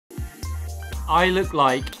I look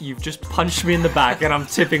like you've just punched me in the back and I'm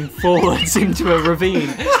tipping forwards into a ravine,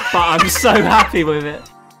 but I'm so happy with it.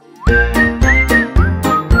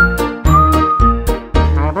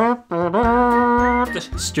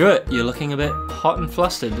 Stuart, you're looking a bit hot and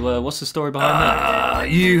flustered. What's the story behind that?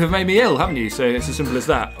 You have made me ill, haven't you? So it's as simple as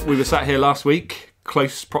that. We were sat here last week,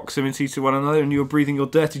 close proximity to one another, and you were breathing your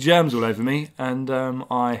dirty germs all over me, and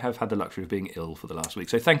I have had the luxury of being ill for the last week.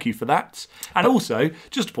 So thank you for that. And also,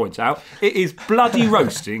 just to point out, it is bloody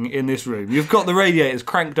roasting in this room. You've got the radiators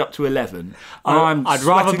cranked up to 11, and I'd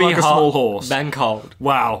rather be like a hot small horse than cold.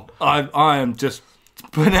 Wow, I am just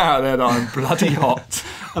putting out there that I'm bloody hot.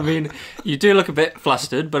 I mean, you do look a bit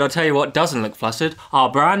flustered, but I'll tell you what doesn't look flustered are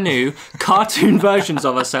brand new cartoon versions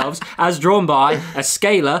of ourselves as drawn by a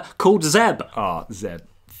scaler called Zeb. Ah, Zeb.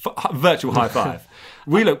 Virtual high five.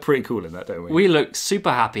 We look pretty cool in that, don't we? We look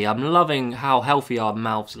super happy. I'm loving how healthy our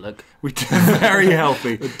mouths look. We do very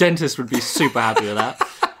healthy. The dentist would be super happy with that.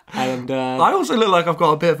 And I also look like I've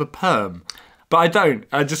got a bit of a perm. But I don't.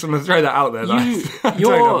 I just want to throw that out there. I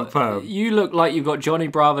don't have a perm. You look like you've got Johnny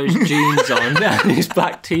Bravo's jeans on and his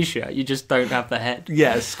black t-shirt. You just don't have the head.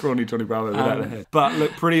 Yeah, scrawny Johnny Bravo without the head. But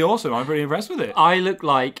look pretty awesome. I'm pretty impressed with it. I look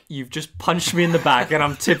like you've just punched me in the back and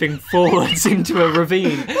I'm tipping forwards into a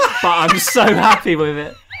ravine. But I'm so happy with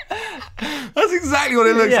it. That's exactly what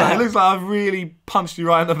it looks like. It looks like I've really punched you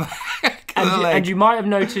right in the back. And you might have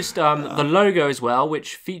noticed the logo as well,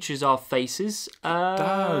 which features our faces. It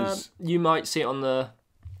does. You might see it on the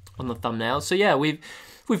thumbnail. So yeah, we've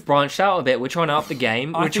branched out a bit. We're trying to up the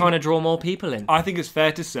game. We're trying to draw more people in. I think it's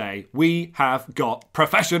fair to say we have got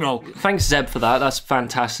professional. Thanks, Zeb, for that. That's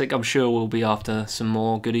fantastic. I'm sure we'll be after some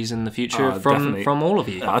more goodies in the future from all of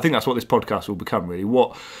you. I think that's what this podcast will become, really.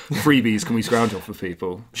 What freebies can we scrounge off for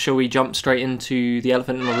people? Shall we jump straight into the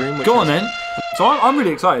elephant in the room? Go on then. So I'm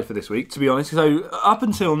really excited for this week, to be honest. So up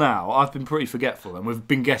until now, I've been pretty forgetful, and we've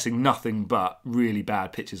been guessing nothing but really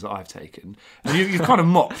bad pictures that I've taken. And you've kind of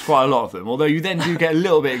mocked quite a lot of them, although you then do get a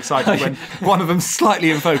little bit excited when one of them's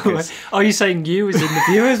slightly in focus. Are you saying you as in the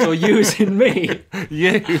viewers or you as in me?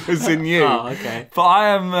 You as in you. Oh, okay. But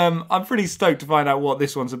I'm pretty stoked to find out what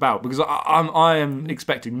this one's about, because I am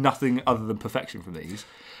expecting nothing other than perfection from these.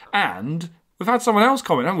 And we've had someone else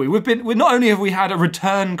comment, haven't we? We not only have we had a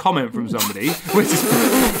return comment from somebody,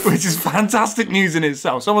 which is fantastic news in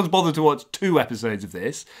itself. Someone's bothered to watch 2 episodes of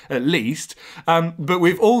this, at least. But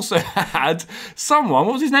we've also had someone,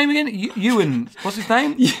 what was his name again? Ewan, what's his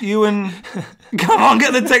name? Ewan, come on,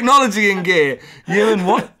 get the technology in gear. Ewan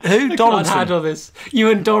what? Who? Donaldson. I can't handle this.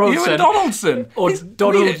 Ewan Donaldson. Ewan Donaldson. Or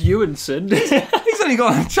Donald Ewanson. He's only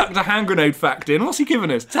got chucked a hand grenade fact in. What's he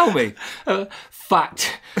giving us? Tell me.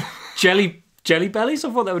 Fact. Jelly bellies?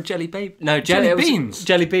 I thought they were jelly babies. No, jelly beans.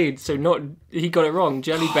 Jelly beans. So he got it wrong.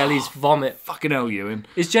 Jelly bellies vomit. Fucking hell, Ewan.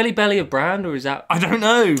 Is Jelly Belly a brand or is that? I don't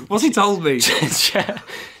know. What's he told me?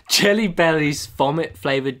 Jelly Bellies vomit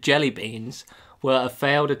flavoured jelly beans were a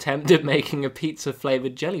failed attempt at making a pizza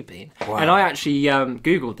flavoured jelly bean. Wow. And I actually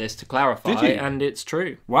Googled this to clarify. Did you? And it's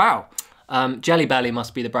true. Wow. Jelly Belly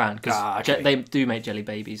must be the brand because they do make jelly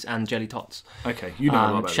babies and jelly tots. Okay, you know a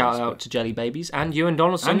lot about shout out to Jelly Babies and Ewan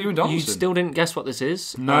Donaldson. You still didn't guess what this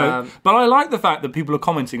is. No, but I like the fact that people are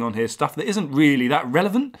commenting on here stuff that isn't really that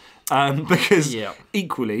relevant. Because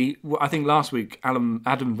equally, I think last week Adam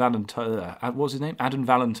Valentine, what was his name? Adam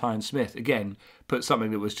Valentine Smith again put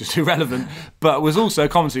something that was just irrelevant, but was also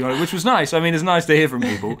commenting on it, which was nice. I mean, it's nice to hear from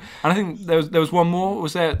people. And I think there was one more.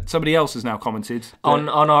 Was there somebody else has now commented on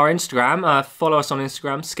our Instagram? Follow us on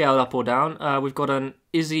Instagram, scaled up or down. We've got an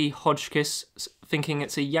Izzy Hodgkiss thinking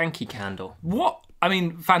it's a Yankee candle. What? I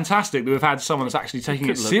mean, fantastic that we've had someone that's actually taking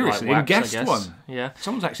it seriously and guessed one. Yeah.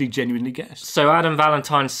 Someone's actually genuinely guessed. So Adam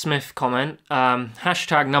Valentine Smith comment,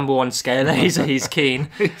 hashtag #1 scaler, he's keen.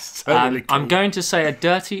 He's totally keen. I'm going to say a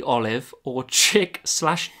dirty olive or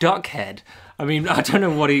chick/duck head. I mean, I don't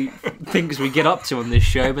know what he thinks we get up to on this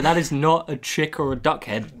show, but that is not a chick or a duck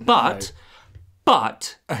head. But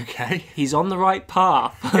okay, he's on the right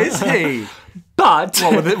path. Is he? But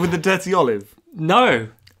what, with the dirty olive? No.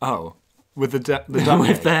 Oh. With the duck with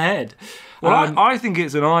head. the head. Well, I think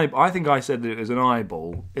it's an eye. I think I said that it was an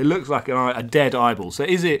eyeball. It looks like a dead eyeball. So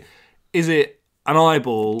is it an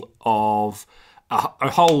eyeball of a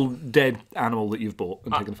whole dead animal that you've bought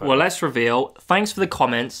and taken a photo? Well, let's reveal. Thanks for the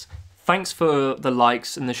comments. Thanks for the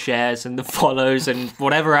likes and the shares and the follows and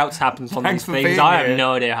whatever else happens on these things. I have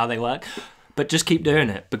no idea how they work. But just keep doing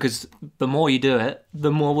it, because the more you do it, the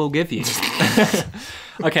more we'll give you.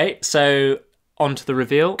 Okay, so on to the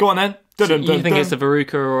reveal. Go on then. So you think it's a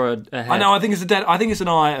verruca or a head? I know. I think it's an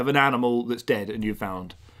eye of an animal that's dead and you've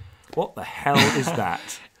found. What the hell is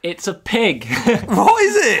that? It's a pig. What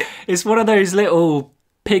is it? It's one of those little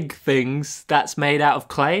pig things that's made out of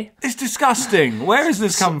clay. It's disgusting. Where has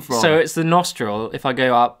this come from? So it's the nostril. If I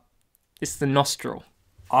go up, it's the nostril.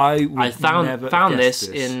 I found this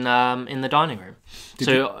in the dining room.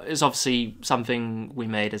 It's obviously something we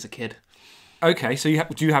made as a kid. Okay, so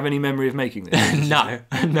do you have any memory of making this? No,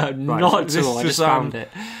 not at all. I just found it.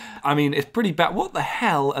 I mean, it's pretty bad. What the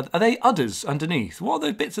hell? Are they udders underneath? What are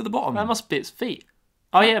those bits at the bottom? That must be its feet.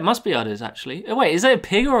 Oh yeah, it must be udders actually. Oh, wait, is it a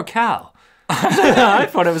pig or a cow? I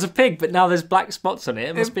thought it was a pig, but now there's black spots on it.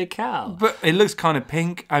 It must be a cow. But it looks kind of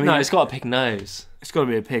pink. I mean, no, it's got a pig nose. It's got to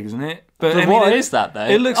be a pig, isn't it? But I mean, what is that though?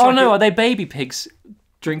 It looks. Oh no, are they baby pigs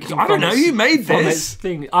drinking? I don't know. You made this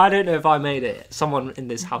thing. I don't know if I made it. Someone in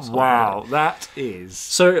this household. Wow, that is.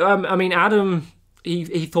 So I mean, Adam,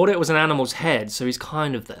 he thought it was an animal's head, so he's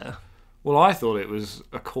kind of there. Well, I thought it was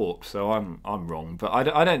a corpse, so I'm wrong. But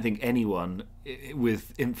I don't think anyone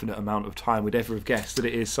with infinite amount of time would ever have guessed that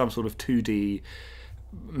it is some sort of 2D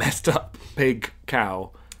messed up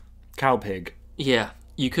cow pig. Yeah,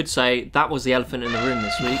 you could say that was the elephant in the room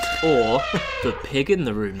this week, or the pig in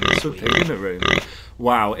the room this week. The pig in the room.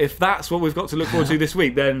 Wow, if that's what we've got to look forward to this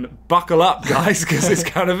week, then buckle up, guys, because it's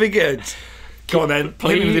going to be good. Go on then,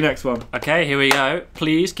 please. Hit me with the next one. Okay, here we go.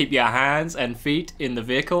 Please keep your hands and feet in the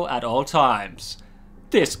vehicle at all times.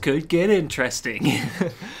 This could get interesting.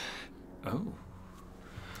 Oh.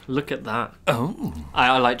 Look at that. Oh.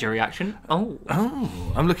 I liked your reaction. Oh.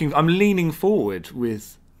 I'm leaning forward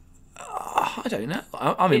with... I don't know.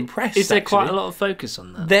 I'm impressed. Is there actually quite a lot of focus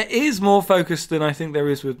on that? There is more focus than I think there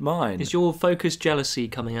is with mine. Is your focus jealousy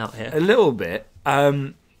coming out here? A little bit.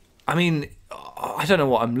 I mean... I don't know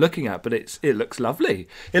what I'm looking at, but it looks lovely.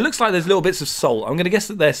 It looks like there's little bits of salt. I'm going to guess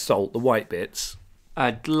that they're salt, the white bits.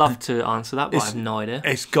 I'd love to answer that, but I have no idea.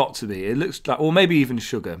 It's got to be. It looks like, or maybe even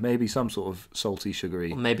sugar. Maybe some sort of salty,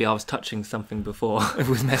 sugary. Or maybe I was touching something before.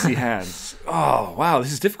 With messy hands. Oh, wow,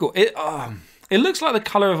 this is difficult. It looks like the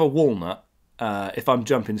colour of a walnut, if I'm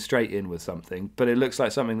jumping straight in with something, but it looks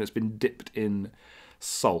like something that's been dipped in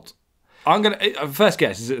salt. First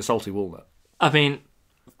guess, is it a salty walnut? I mean...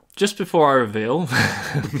 Just before I reveal,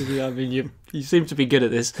 I mean, you seem to be good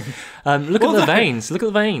at this. Look at the veins. Look at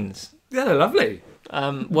the veins. Yeah, they're lovely.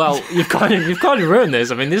 Well, you've kind of ruined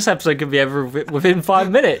this. I mean, this episode could be over within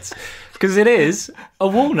 5 minutes because it is a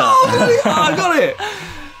walnut. Oh, I got it.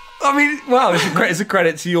 I mean, wow, it's a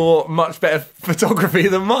credit to your much better photography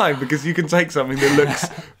than mine, because you can take something that looks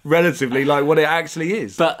relatively like what it actually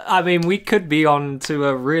is. But, I mean, we could be on to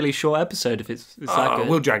a really short episode if it's that good.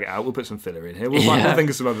 We'll drag it out. We'll put some filler in here. We'll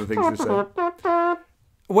think of some other things to say.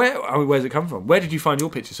 Where's it come from? Where did you find your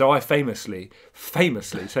picture? So I famously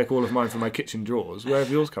take all of mine from my kitchen drawers. Where have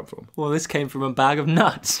yours come from? Well, this came from a bag of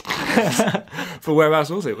nuts. For whereabouts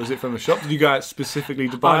was it? Was it from a shop? Did you go out specifically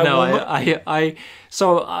to buy? Oh no,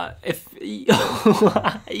 so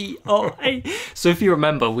if you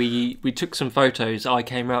remember, we took some photos. I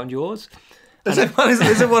came round yours. Is it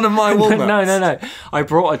one of my walnuts? No. I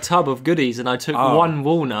brought a tub of goodies and I took one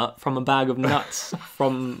walnut from a bag of nuts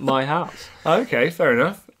from my house. Okay, fair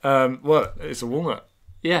enough. Well, it's a walnut.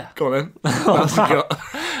 Yeah. Go on then. What else you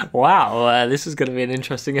got? Wow, this is going to be an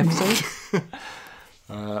interesting episode.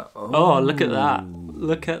 Look at that.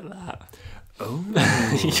 Look at that. Oh.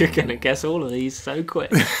 You're going to guess all of these so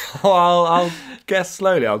quick. Well, I'll guess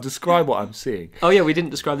slowly. I'll describe what I'm seeing. Oh, yeah, we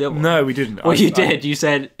didn't describe the other one. No, we didn't. Well, you did. You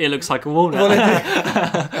said it looks like a walnut. Well,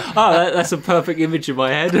 I did. That's a perfect image in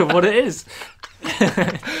my head of what it is.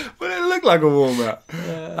 Well, it looked like a walnut.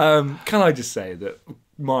 Can I just say that,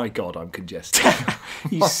 my God, I'm congested.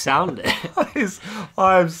 You sound it.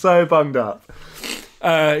 I am so bunged up.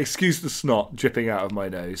 Excuse the snot dripping out of my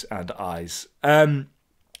nose and eyes.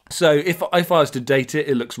 So if I was to date it,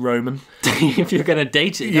 it looks Roman. If you're going to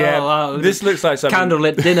date it, yeah. This looks like something.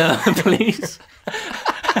 Candlelit dinner, please.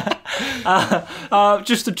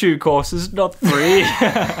 Just the 2 courses, not 3.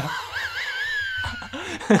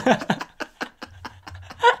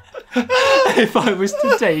 If I was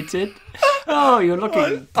to date it. Oh, you're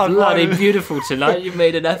looking bloody beautiful tonight. You've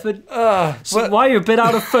made an effort. Why are you a bit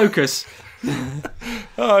out of focus?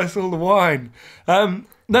 It's all the wine.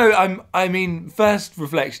 No, I mean, first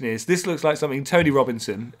reflection is, this looks like something Tony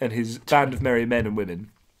Robinson and his band of merry men and women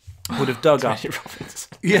would have dug up. Tony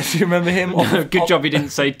Robinson. Yes, you remember him? Good job you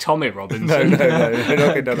didn't say Tommy Robinson. No, not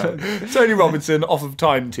going to that. Tony Robinson, off of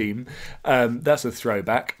Time Team. That's a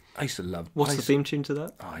throwback. I used to love... What's the theme tune to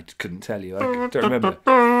that? Oh, I couldn't tell you. I don't remember.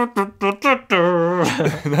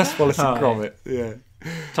 That's Wallace and Gromit. Yeah.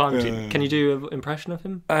 Time Team. Can you do an impression of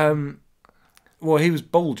him? Well, he was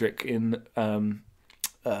Baldric in...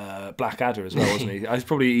 Blackadder as well, wasn't he? It's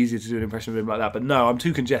probably easier to do an impression of him like that. But no, I'm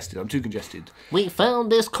too congested. We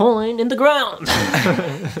found this coin in the ground.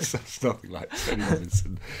 It's nothing like Tony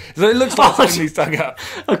Robinson. So it looks like something he's dug up.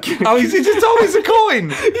 Okay. Oh, he just told me it's a coin.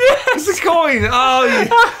 Yes, it's a coin. Oh,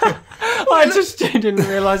 yeah. I just didn't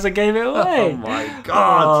realise I gave it away. Oh my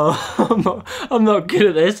god! Oh, I'm not good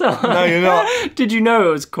at this. No, you're not. Did you know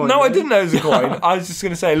it was a coin? No, I didn't know it was a coin. I was just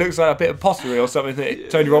going to say it looks like a bit of pottery or something that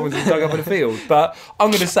Tony Robinson dug up in a field. But I'm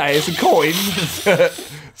going to say it's a coin.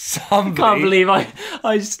 Somebody... I can't believe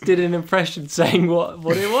I just did an impression saying what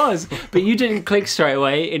it was. But you didn't click straight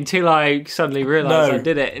away until I suddenly realised I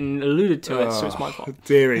did it and alluded to it, so it's my fault.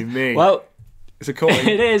 Dearie me. Well, it's a coin.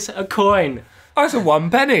 It is a coin. Oh, it's a 1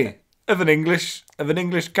 penny of an English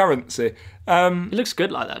currency. It looks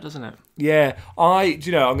good like that, doesn't it? Yeah, I'm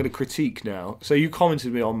going to critique now. So you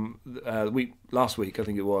commented me on last week, I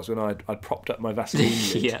think it was, when I'd propped up my Vaseline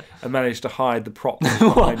lid and managed to hide the prop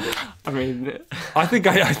behind it. I mean, I think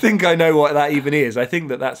I know what that even is. I think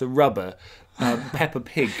that's a rubber Peppa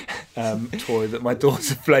Pig toy that my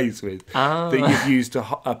daughter plays with that you've used to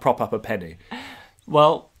prop up a penny.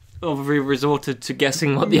 Well, we resorted to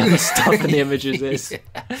guessing what the other stuff in the images is.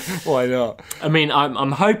 Yeah. Why not? I mean,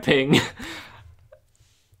 I'm hoping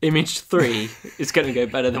image 3 is going to go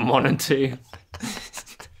better than 1 and 2.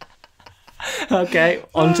 Okay,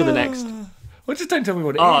 on to the next. Well, just don't tell me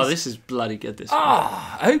what it is. Oh, this is bloody good, this one.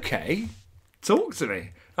 Okay. Talk to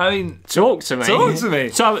me. I mean... Talk to me.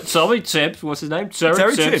 Sorry, Tibbs. What's his name?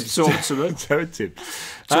 Terry Tibbs. Talk to me. Terry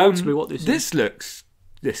Tibbs. Talk to me what this is. This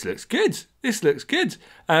looks good. This looks good.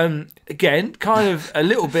 Again, kind of a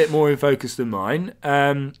little bit more in focus than mine.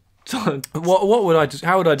 What would I just?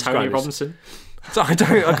 How would I describe Tony this? Robinson. So I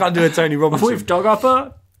can't do a Tony Robinson. With dog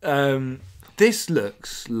upper. This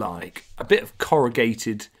looks like a bit of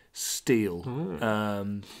corrugated steel,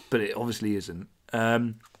 but it obviously isn't.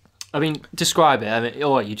 I mean, describe it. I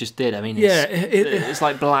mean, you just did. I mean, it's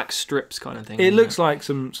like black strips kind of thing. It looks like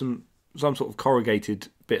some sort of corrugated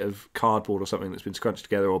bit of cardboard or something that's been scrunched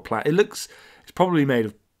together, or it's probably made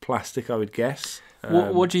of plastic, I would guess.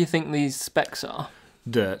 What do you think these specs are?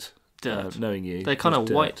 Dirt. Dirt. Knowing you, they're kind of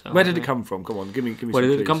white. Where did it come from? Come on, give me. Where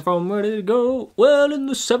did it come from? Where did it go? Well, in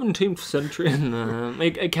the 17th century,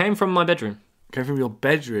 it came from my bedroom. Came from your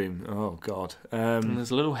bedroom. Oh God. And there's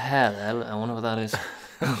a little hair there. I wonder what that is.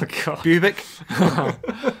 Oh God. Pubic.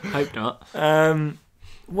 Hope not.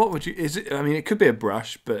 What would you? Is it? I mean, it could be a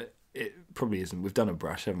brush, but it probably isn't. We've done a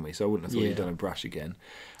brush, haven't we? So I wouldn't have thought you'd done a brush again.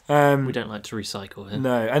 We don't like to recycle here.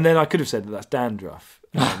 No, and then I could have said that's dandruff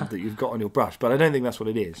that you've got on your brush, but I don't think that's what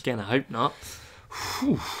it is. Again, I hope not.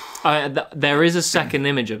 There is a second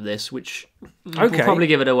image of this, which will probably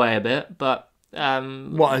give it away a bit, but...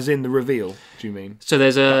 what, as in the reveal, do you mean? So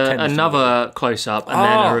there's another close-up and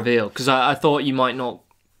then a reveal, because I thought you might not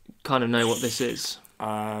kind of know what this is.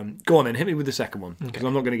 Go on then, hit me with the second one, because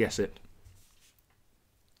I'm not going to guess it.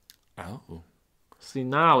 Oh. See,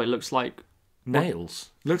 now it looks like...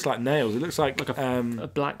 Nails. Looks like nails. It looks like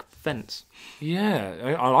a black fence.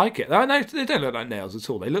 Yeah, I like it. No, they don't look like nails at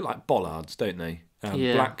all. They look like bollards, don't they?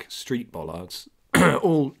 Black street bollards,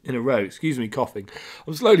 all in a row. Excuse me, coughing.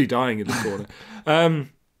 I'm slowly dying in this corner.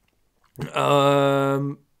 I'm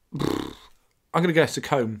going to guess a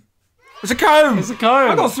comb. It's a comb! It's a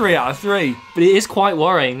comb! I got 3 out of 3. But it is quite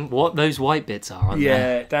worrying what those white bits are, aren't they?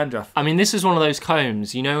 Yeah, dandruff. I mean, this is one of those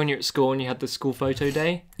combs. You know when you're at school and you had the school photo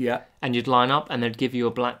day? Yeah. And you'd line up and they'd give you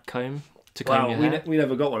a black comb to comb your hair? We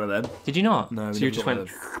never got one of them. Did you not? No, so you just went...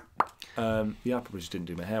 yeah, I probably just didn't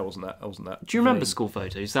do my hair, wasn't that? Do you remember school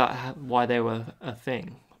photos? Is that why they were a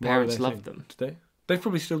thing? Parents loved them. Did they? They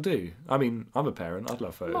probably still do. I mean, I'm a parent. I'd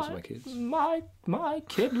love photos of my kids. My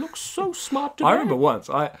kid looks so smart today. I remember once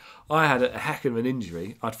I had a heck of an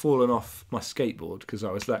injury. I'd fallen off my skateboard because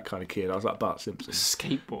I was that kind of kid. I was like Bart Simpson.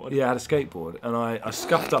 Skateboard? Yeah, I had a skateboard, and I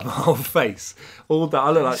scuffed up my whole face. All that.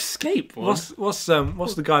 I look like skateboard. What's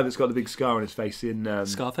the guy that's got the big scar on his face in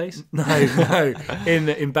Scarface? No,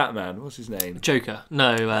 in Batman. What's his name? Joker.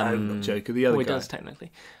 No, not Joker. The other guy. He does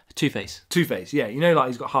technically. Two-Face. Two-Face, yeah. You know, like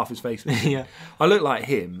he's got half his face missing. Yeah. I look like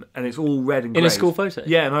him, and it's all red and grey. In a school photo?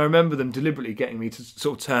 Yeah, and I remember them deliberately getting me to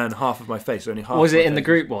sort of turn half of my face, only half. Was it in the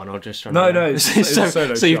group one, or just trying No,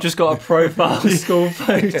 so you've just got a profile school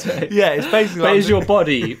photo. Yeah, it's basically. But is your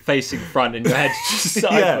body facing front and your head just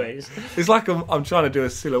sideways? Yeah. It's like I'm trying to do a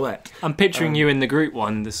silhouette. I'm picturing you in the group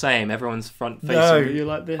one, the same. Everyone's front facing. No, but you're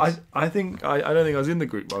like this. I don't think I was in the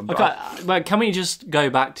group one. But okay, can we just go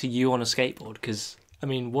back to you on a skateboard? Because. I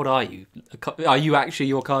mean, what are you? Are you actually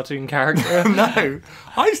your cartoon character? No,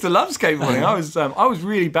 I used to love skateboarding. I was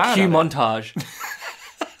really bad. Cue montage.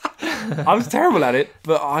 I was terrible at it,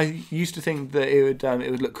 but I used to think that it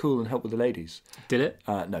would look cool and help with the ladies. Did it?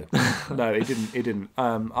 No, it didn't. It didn't.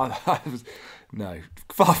 I was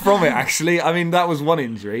far from it. Actually, I mean that was one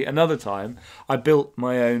injury. Another time, I built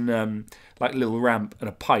my own like little ramp and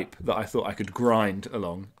a pipe that I thought I could grind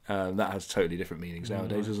along. That has totally different meanings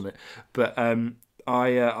nowadays, doesn't it? But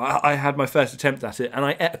I had my first attempt at it, and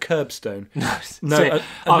I ate a curbstone. So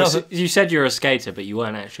you said you're a skater, but you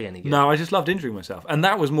weren't actually any good. No, I just loved injuring myself, and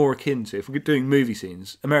that was more akin to, if we're doing movie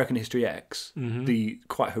scenes, American History X, the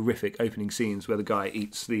quite horrific opening scenes where the guy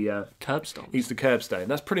eats the curbstone. Eats the curbstone.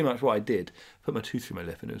 That's pretty much what I did. Put my tooth through my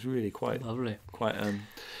lip, and it was really quite lovely, quite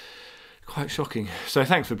shocking. So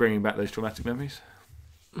thanks for bringing back those traumatic memories.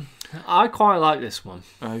 I quite like this one.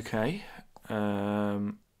 Okay.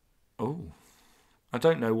 I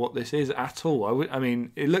don't know what this is at all. I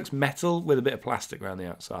mean, it looks metal with a bit of plastic around the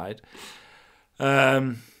outside.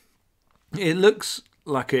 It looks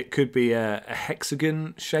like it could be a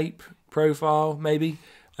hexagon shape profile, maybe.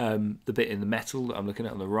 The bit in the metal that I'm looking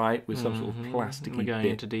at on the right with some sort of plasticky We're going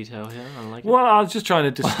bit. into detail here. I like it. Well, I was just trying to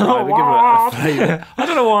describe it, give it a flavour. I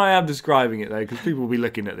don't know why I am describing it, though, because people will be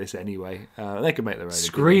looking at this anyway. They can make their own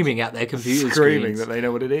screaming at their computer screaming screens. that they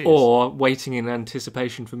know what it is. Or waiting in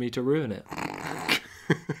anticipation for me to ruin it.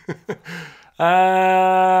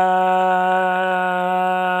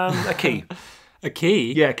 A key. A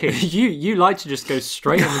key? Yeah, a key. You like to just go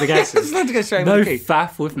straight into the guesses. It's not to go straight no into the key.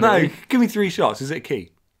 faff with me. No, give me 3 shots. Is it a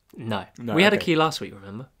key? No. We had a key last week,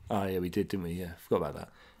 remember? Oh, yeah, we did, didn't we? Yeah, forgot about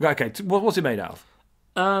that. Okay, what's it made out of?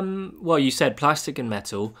 Well, you said plastic and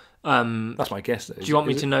metal. That's my guess, though. Do you want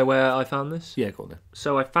me to know where I found this? Yeah, go on then.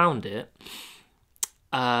 So I found it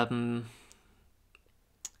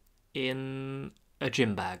in a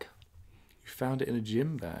gym bag. You found it in a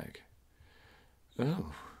gym bag?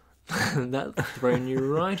 Oh. That's thrown you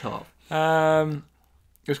right off.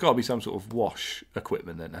 It's got to be some sort of wash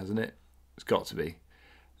equipment then, hasn't it? It's got to be.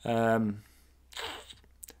 Does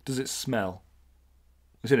it smell?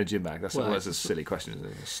 It's in a gym bag. That's a silly question, isn't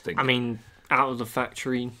it? It stinks. I mean, out of the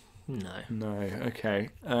factory, no. No, okay.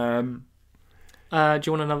 Do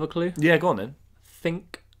you want another clue? Yeah, go on then.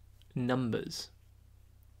 Think numbers.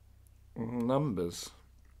 Numbers.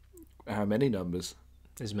 How many numbers?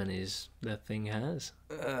 As many as the thing has.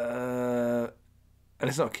 And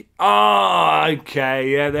it's not...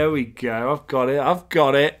 okay, yeah, there we go. I've got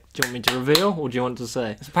it. Do you want me to reveal, or do you want to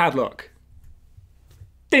say? It's a padlock.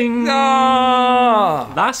 Ding!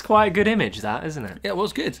 Ah! That's quite a good image, that, isn't it? Yeah, it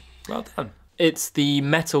was good. Well done. It's the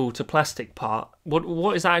metal to plastic part.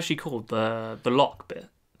 What is that actually called? The lock bit?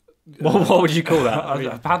 What would you call that? I mean,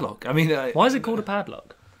 a padlock. I mean... why is it called a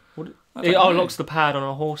padlock? It locks the pad on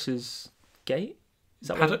a horse's gate? Is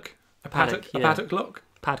that paddock? A paddock lock?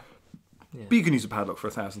 Paddock. Yeah. But you can use a padlock for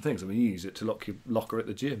 1,000 things. I mean, you use it to lock your locker at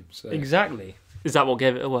the gym. So. Exactly. Is that what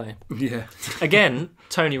gave it away? Yeah. Again,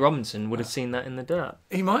 Tony Robinson would have seen that in the dirt.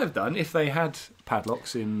 He might have done if they had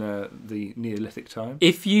padlocks in the Neolithic time.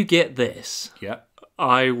 If you get this, yeah,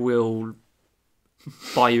 I will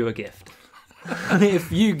buy you a gift.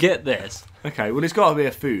 If you get this. Okay, well, it's got to be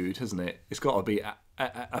a food, hasn't it? It's got to be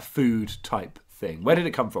a food type thing. Where did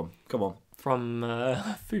it come from? Come on. From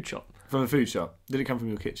a food shop. From a food shop. Did it come from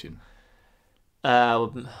your kitchen?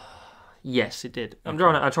 Yes, it did. I'm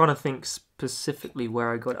trying to think specifically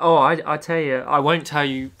where I got it. Oh, I tell you, I won't tell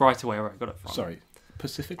you right away where I got it from. Sorry,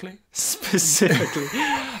 Pacifically? Specifically,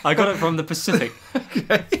 I got it from the Pacific.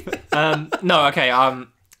 Okay. No, okay.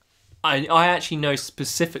 I actually know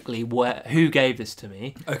specifically who gave this to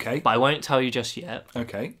me. Okay. But I won't tell you just yet.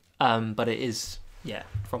 Okay. But it is,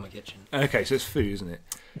 from a kitchen. Okay, so it's food, isn't it?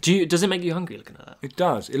 Does it make you hungry looking at that? It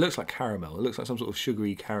does. It looks like caramel. It looks like some sort of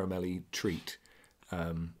sugary, caramelly treat.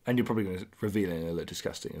 And you're probably going to reveal it and it'll look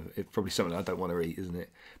disgusting. It's probably something I don't want to eat, isn't it?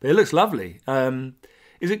 But it looks lovely.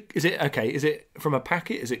 Is it okay? Is it from a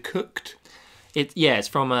packet? Is it cooked? It's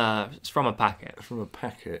from a packet. From a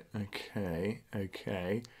packet. Okay.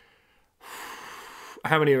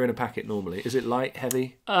 How many are in a packet normally? Is it light,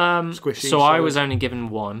 heavy, squishy? So I was only given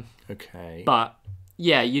one. Okay. But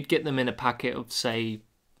yeah, you'd get them in a packet of say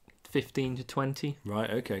 15 to 20. Right,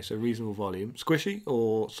 okay, so reasonable volume. Squishy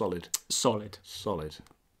or solid? Solid.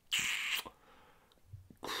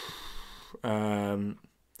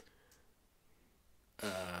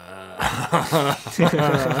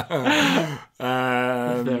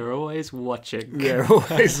 They're always watching.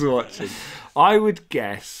 I would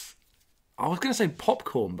guess, I was going to say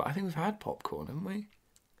popcorn, but I think we've had popcorn, haven't we?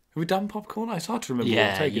 Have we done popcorn? It's hard to remember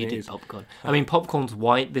what taking you it did is. popcorn. I mean, popcorn's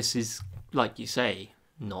white. This is, like you say,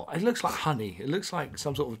 not. It looks like honey. It looks like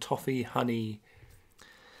some sort of toffee, honey.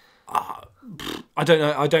 I don't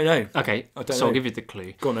know. Okay, so I'll give you the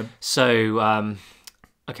clue. Go on then. So,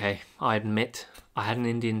 okay, I admit I had an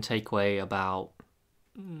Indian takeaway about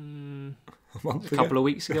a couple of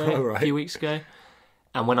weeks ago, Oh, right. a few weeks ago,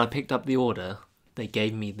 and when I picked up the order, they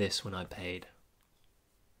gave me this when I paid.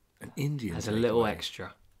 An Indian As a little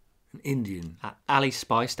extra. An Indian. At Ali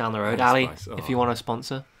Spice down the road. Ali Ali, Spice, if you want to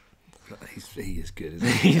sponsor. He is good, isn't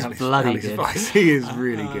he? He's bloody good. Spice. He is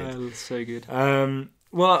really good. So good.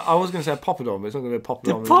 Well, I was going to say a poppadom, but it's not going to be a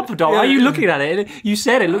poppadom. Poppadom? Are you looking at it? You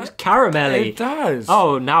said it looks caramelly. It does.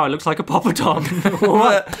 Oh, now it looks like a poppadom.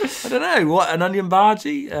 I don't know. What, an onion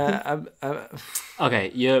bhaji?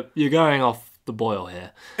 Okay, you're going off the boil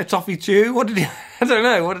here. A toffee chew? What did he... I don't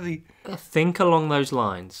know. What did he... Think along those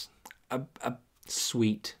lines. A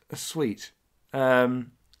Sweet. A sweet. What are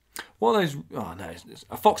those... Oh, no. It's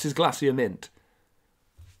a Fox's Glacier Mint.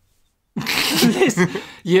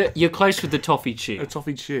 You're close with the toffee chew. A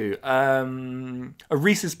toffee chew. A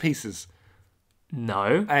Reese's Pieces.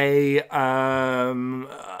 No. A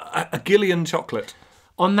Gillian chocolate.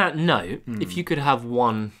 On that note, if you could have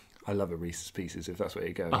one... I love a Reese's Pieces, if that's where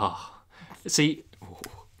you're going. Oh. See,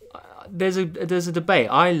 there's a debate.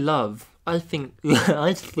 I think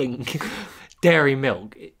dairy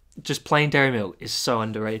milk, just plain dairy milk, is so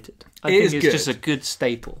underrated. I think it's just a good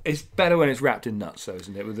staple. It's better when it's wrapped in nuts, though,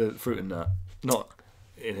 isn't it? With the fruit and nut. Not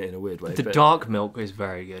in a weird way. The dark milk is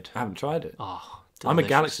very good. I haven't tried it. Oh, I'm a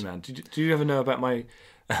Galaxy man. Do you ever know about my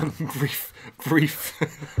brief,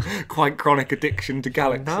 quite chronic addiction to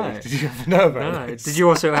Galaxy? No. Did you ever know about this? Did you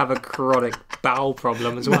also have a chronic bowel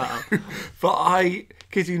problem as well? No. But I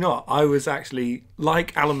kid you not, I was actually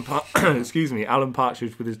like Alan Partridge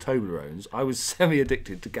with his Toblerones. I was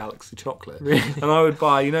semi-addicted to Galaxy chocolate. Really? And I would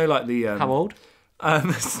buy, like the... How old?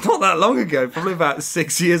 It's not that long ago, probably about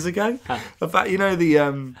 6 years ago. In fact,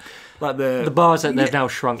 the... like the bars that they've now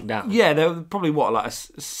shrunk down. Yeah, they're probably what, like a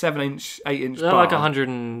 7-inch, 8-inch bar. They're like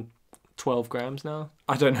 112 grams now.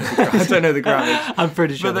 I don't know. I don't know the grammage. I'm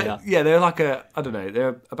pretty sure but they are. Yeah, they're like a. I don't know.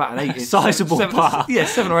 They're about an 8-inch. Sizable bar. Yeah,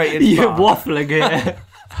 7 or 8 inch. You're bar. waffling here.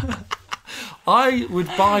 I would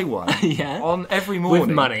buy one on every morning.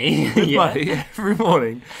 With money. With money every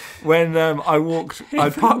morning when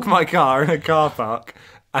I'd park my car in a car park,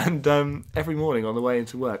 and every morning on the way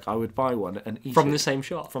into work I would buy one and eat From the same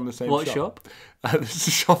shop? From the same What shop? There's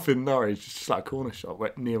a shop in Norwich, just like a corner shop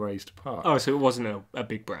near where I used to park. Oh, so it wasn't a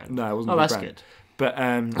big brand? No, it wasn't a big brand. Good. But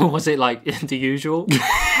was it like the usual?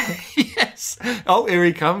 Yes. Oh, here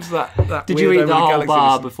he comes. That Did you eat the whole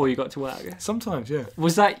bar before you got to work? Sometimes, yeah.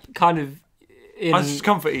 Was that kind of... I was just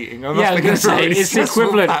comfort eating. I was going to say, it's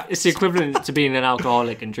the equivalent to being an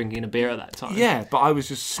alcoholic and drinking a beer at that time. Yeah, but I was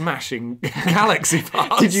just smashing Galaxy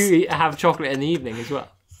bars. Did you have chocolate in the evening as well?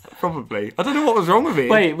 Probably. I don't know what was wrong with me.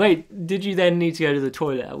 Wait. Did you then need to go to the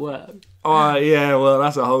toilet at work? Oh yeah, well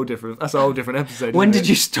that's a whole different episode. When did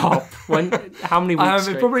you stop? How many weeks?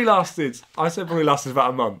 It probably lasted. I said probably lasted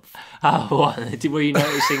about a month. Oh, what? Were you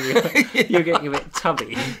noticing you're getting a bit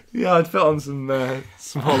tubby? Yeah, I'd put on some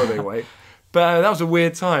holiday weight. But that was a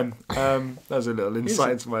weird time. That was a little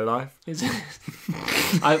insight into my life. So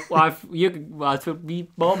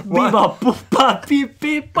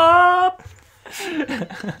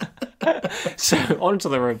on to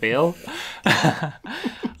the reveal.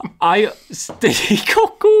 I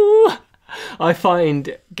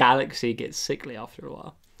find Galaxy gets sickly after a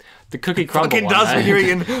while. The cookie crumble fucking does when you're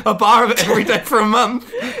eating a bar of it every day for a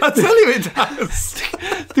month. I tell you it does.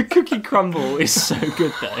 The cookie crumble is so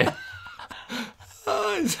good though.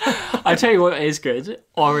 I tell you what is good,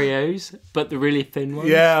 Oreos, but the really thin ones.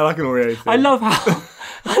 Yeah, I like an Oreo thin. I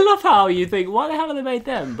love how you think, why the hell have they made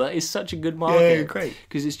them? But it's such a good market. Yeah, great.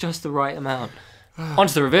 Because it's just the right amount. On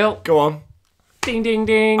to the reveal. Go on. Ding, ding,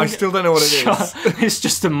 ding. I still don't know what it is. It's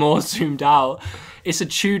just a more zoomed out. It's a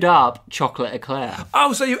chewed up chocolate eclair.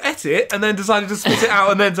 Oh, so you ate it and then decided to spit it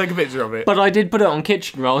out and then take a picture of it? But I did put it on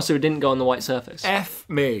kitchen roll so it didn't go on the white surface. F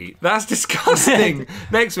me. That's disgusting.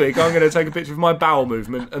 Next week I'm going to take a picture of my bowel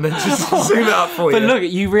movement and then just zoom it up for you. But look,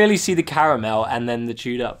 you really see the caramel and then the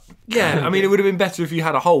chewed up. Yeah, I mean, it would have been better if you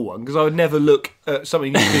had a whole one, because I would never look at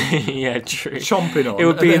something you've been yeah, true. chomping on It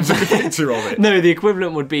would be and then take a picture of it. No, the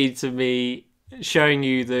equivalent would be to me showing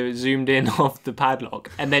you the zoomed in of the padlock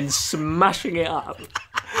and then smashing it up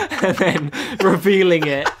and then revealing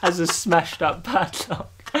it as a smashed up padlock.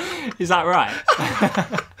 Is that right?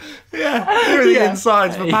 Yeah, here are the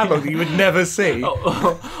insides of a padlock that you would never see.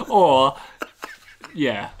 Or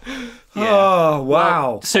yeah. Oh wow!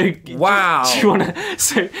 Well, so wow! Do you want to?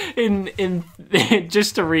 So in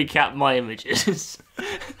just to recap my images,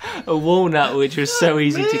 a walnut which was so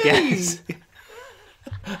easy to guess.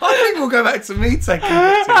 I think we'll go back to me taking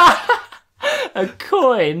pictures. A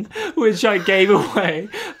coin, which I gave away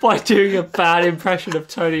by doing a bad impression of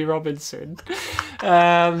Tony Robinson.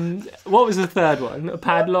 What was the third one? A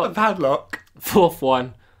padlock? A padlock. Fourth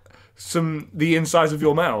one. The insides of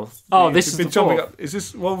your mouth. Oh, this is the fourth. Up. Is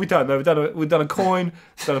this what have we done? No, we've done a coin,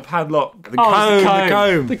 we've done a padlock, the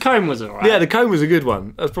comb. The comb was alright. Yeah, the comb was a good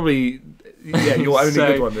one. That's probably your only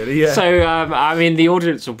good one, really. Yeah. So I mean, the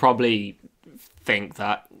audience will probably think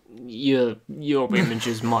that your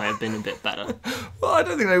images might have been a bit better. Well, I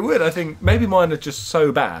don't think they would. I think maybe mine are just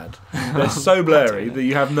so bad. They're so blurry that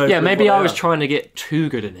you have no. Yeah, maybe I was trying to get too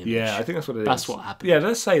good an image. Yeah, I think that's what it is. That's what happened. Yeah,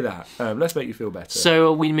 let's say that. Let's make you feel better. So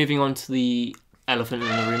are we moving on to the elephant in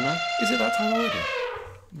the room now? Is it that time already?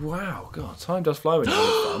 Wow, God, time does fly when you're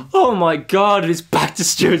having fun. Oh my God, it's back to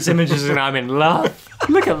Stuart's images and I'm in love.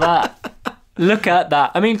 Look at that. Look at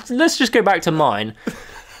that. I mean, let's just go back to mine.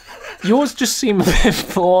 Yours just seem a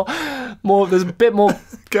bit more. There's a bit more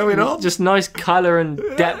going on. Just nice colour and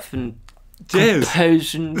depth and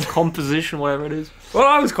composition, whatever it is. Well,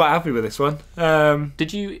 I was quite happy with this one.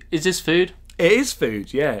 Did you? Is this food? It is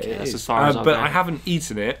food. Yeah, it that's is. As far as but I haven't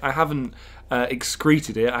eaten it. I haven't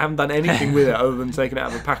excreted it. I haven't done anything with it other than taking it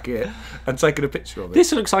out of a packet and taking a picture of it.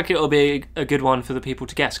 This looks like it'll be a good one for the people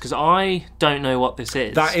to guess because I don't know what this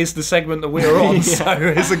is. That is the segment that we're on, so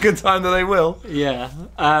it's a good time that they will. Yeah.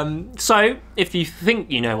 So if you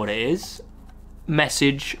think you know what it is,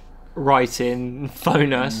 message, write in,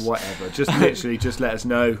 phone us. Whatever. Just literally just let us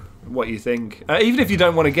know what you think. Even if you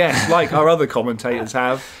don't want to guess, like our other commentators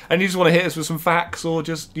have, and you just want to hit us with some facts, or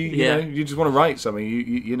just you know you just want to write something.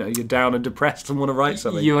 You know you're down and depressed and want to write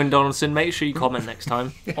something. You and Donaldson, make sure you comment next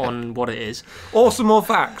time on what it is. Or some more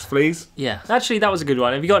facts, please. Yeah, actually that was a good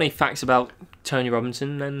one. If you got any facts about Tony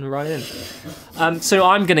Robinson, then write in. So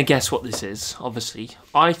I'm gonna guess what this is. Obviously,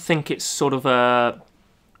 I think it's sort of a.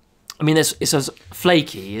 I mean, it says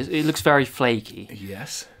flaky. It looks very flaky.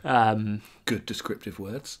 Yes. Good descriptive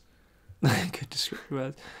words. Good descriptive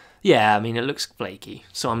words. Yeah, I mean, it looks flaky,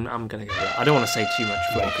 so I'm going to go with that. I don't want to say too much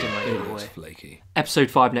flaky. It looks flaky.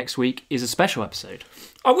 Episode 5 next week is a special episode.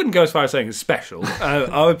 I wouldn't go as far as saying it's special.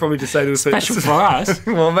 I would probably just say it was special for us.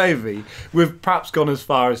 Well, maybe. We've perhaps gone as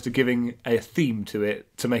far as to giving a theme to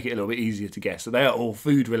it to make it a little bit easier to guess. So they are all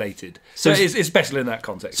food related. So it's special in that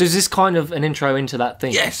context. So is this kind of an intro into that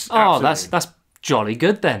theme? Yes, absolutely. Oh, that's jolly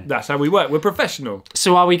good then. That's how we work. We're professional.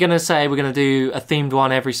 So are we going to say we're going to do a themed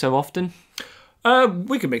one every so often?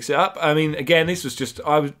 We can mix it up. I mean, again, this was just,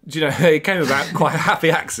 it came about quite a happy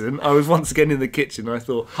accident. I was once again in the kitchen and I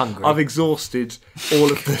thought, hungry. I've exhausted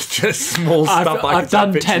all of the just small stuff I've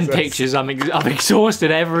done 10 pictures. I've exhausted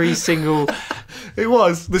every single... It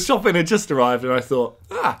was. The shopping had just arrived and I thought,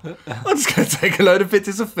 I'm just going to take a load of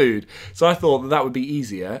pictures of food. So I thought that would be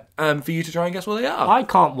easier for you to try and guess what they are. I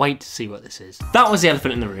can't wait to see what this is. That was the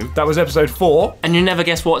elephant in the room. That was episode 4. And you never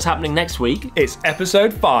guess what's happening next week. It's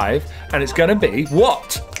episode 5 and it's going to be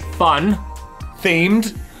what? Fun.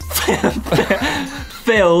 Themed.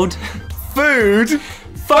 Filled. Food.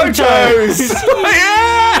 Photos.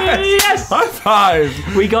 Yes! High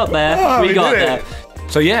five. We got there. Oh, we got there.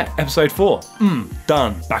 So yeah, episode 4.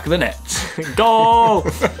 Done. Back of the net. Goal!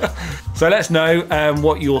 So let us know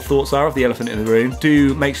what your thoughts are of the elephant in the room.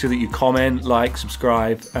 Do make sure that you comment, like,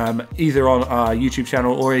 subscribe, either on our YouTube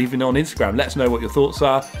channel or even on Instagram. Let us know what your thoughts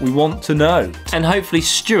are. We want to know. And hopefully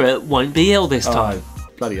Stuart won't be ill this time.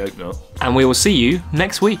 Bloody hope not. And we will see you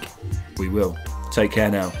next week. We will. Take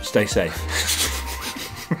care now. Stay safe.